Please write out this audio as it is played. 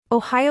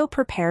Ohio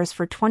prepares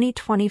for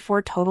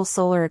 2024 total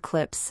solar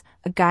eclipse,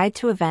 a guide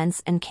to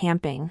events and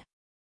camping.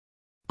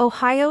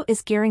 Ohio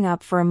is gearing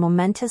up for a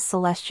momentous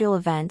celestial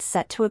event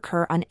set to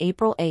occur on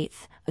April 8,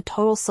 a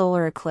total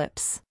solar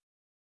eclipse.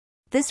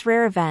 This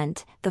rare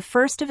event, the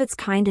first of its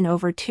kind in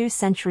over 2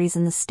 centuries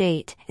in the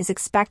state, is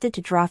expected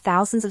to draw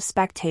thousands of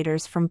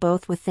spectators from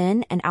both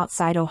within and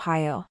outside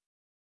Ohio.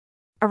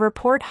 A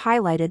report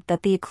highlighted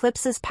that the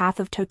eclipse's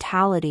path of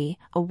totality,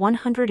 a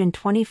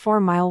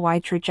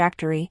 124-mile-wide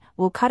trajectory,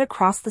 will cut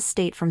across the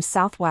state from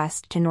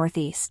southwest to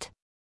northeast.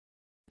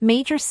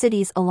 Major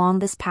cities along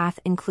this path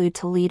include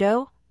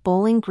Toledo,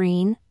 Bowling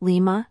Green,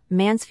 Lima,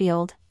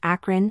 Mansfield,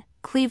 Akron,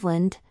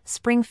 Cleveland,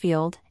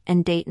 Springfield,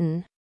 and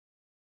Dayton.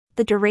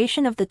 The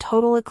duration of the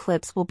total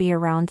eclipse will be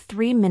around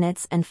 3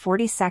 minutes and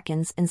 40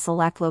 seconds in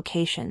select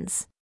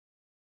locations.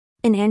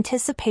 In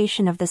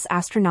anticipation of this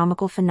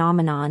astronomical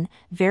phenomenon,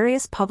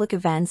 various public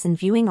events and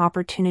viewing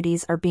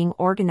opportunities are being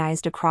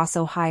organized across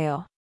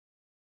Ohio.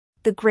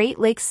 The Great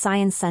Lakes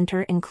Science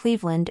Center in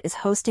Cleveland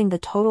is hosting the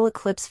Total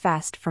Eclipse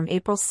Fest from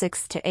April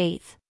 6 to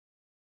 8.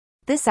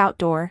 This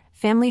outdoor,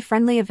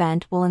 family-friendly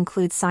event will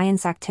include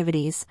science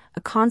activities,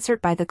 a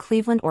concert by the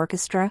Cleveland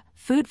Orchestra,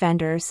 food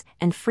vendors,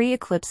 and free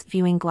eclipse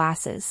viewing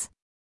glasses.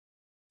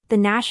 The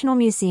National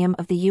Museum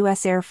of the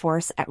U.S. Air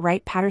Force at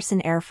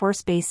Wright-Patterson Air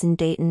Force Base in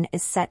Dayton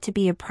is set to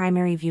be a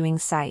primary viewing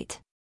site.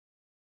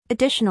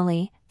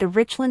 Additionally, the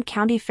Richland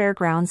County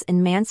Fairgrounds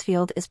in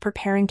Mansfield is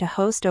preparing to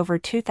host over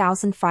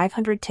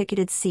 2,500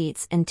 ticketed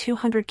seats and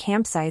 200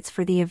 campsites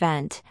for the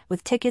event,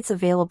 with tickets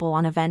available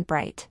on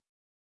Eventbrite.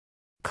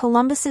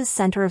 Columbus's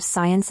Center of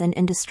Science and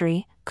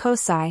Industry,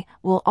 COSI,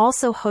 will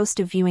also host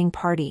a viewing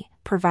party,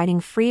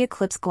 providing free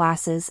eclipse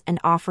glasses and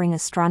offering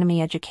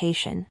astronomy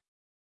education.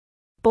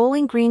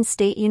 Bowling Green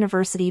State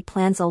University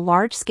plans a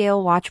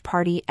large-scale watch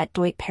party at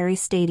Dwight Perry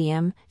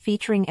Stadium,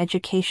 featuring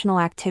educational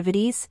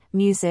activities,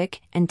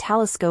 music, and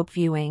telescope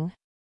viewing.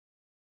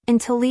 In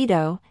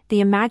Toledo, the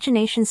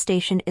Imagination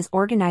Station is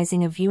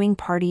organizing a viewing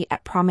party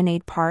at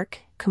Promenade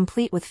Park,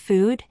 complete with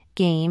food,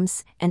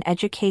 games, and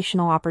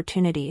educational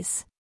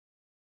opportunities.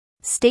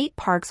 State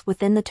parks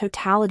within the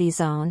totality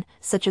zone,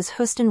 such as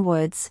Houston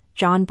Woods,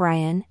 John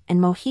Bryan, and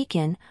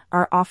Mohican,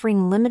 are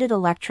offering limited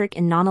electric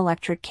and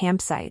non-electric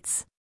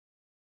campsites.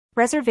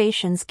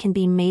 Reservations can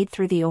be made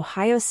through the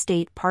Ohio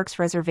State Parks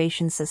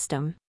Reservation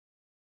System.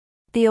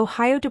 The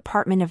Ohio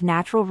Department of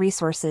Natural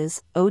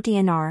Resources,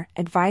 ODNR,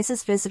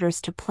 advises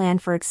visitors to plan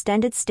for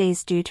extended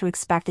stays due to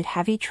expected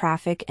heavy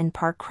traffic and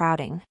park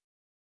crowding.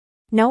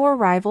 No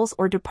arrivals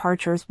or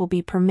departures will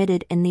be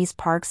permitted in these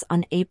parks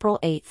on April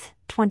 8,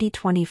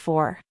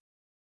 2024.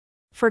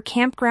 For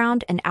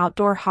campground and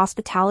outdoor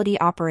hospitality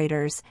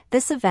operators,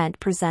 this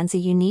event presents a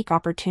unique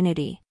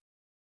opportunity.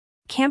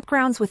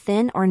 Campgrounds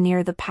within or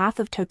near the path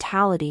of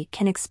totality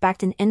can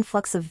expect an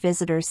influx of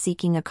visitors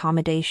seeking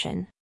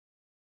accommodation.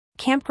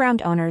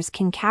 Campground owners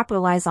can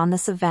capitalize on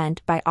this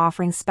event by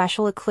offering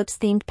special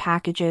eclipse-themed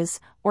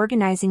packages,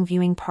 organizing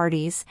viewing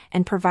parties,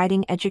 and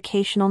providing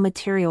educational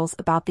materials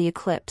about the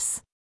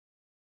eclipse.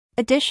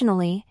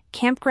 Additionally,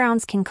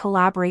 campgrounds can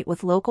collaborate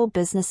with local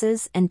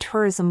businesses and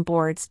tourism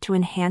boards to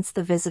enhance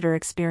the visitor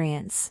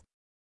experience.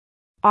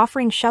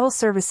 Offering shuttle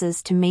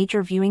services to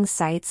major viewing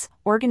sites,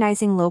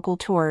 organizing local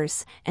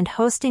tours, and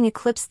hosting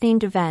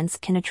eclipse-themed events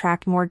can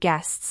attract more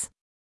guests.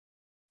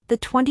 The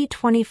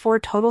 2024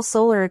 total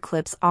solar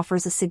eclipse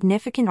offers a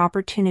significant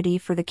opportunity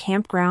for the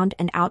campground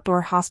and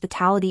outdoor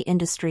hospitality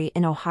industry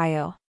in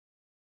Ohio.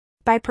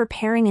 By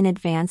preparing in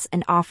advance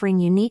and offering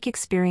unique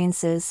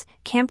experiences,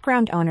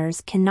 campground owners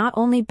can not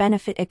only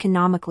benefit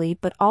economically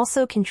but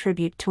also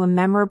contribute to a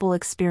memorable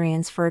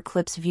experience for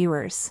eclipse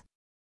viewers.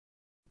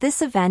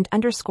 This event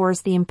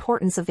underscores the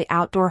importance of the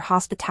outdoor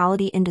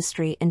hospitality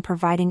industry in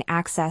providing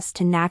access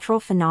to natural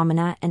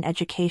phenomena and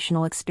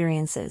educational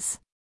experiences.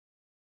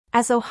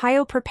 As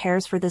Ohio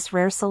prepares for this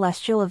rare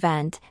celestial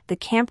event, the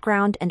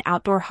campground and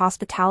outdoor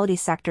hospitality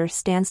sector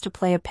stands to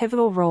play a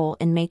pivotal role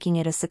in making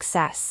it a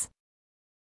success.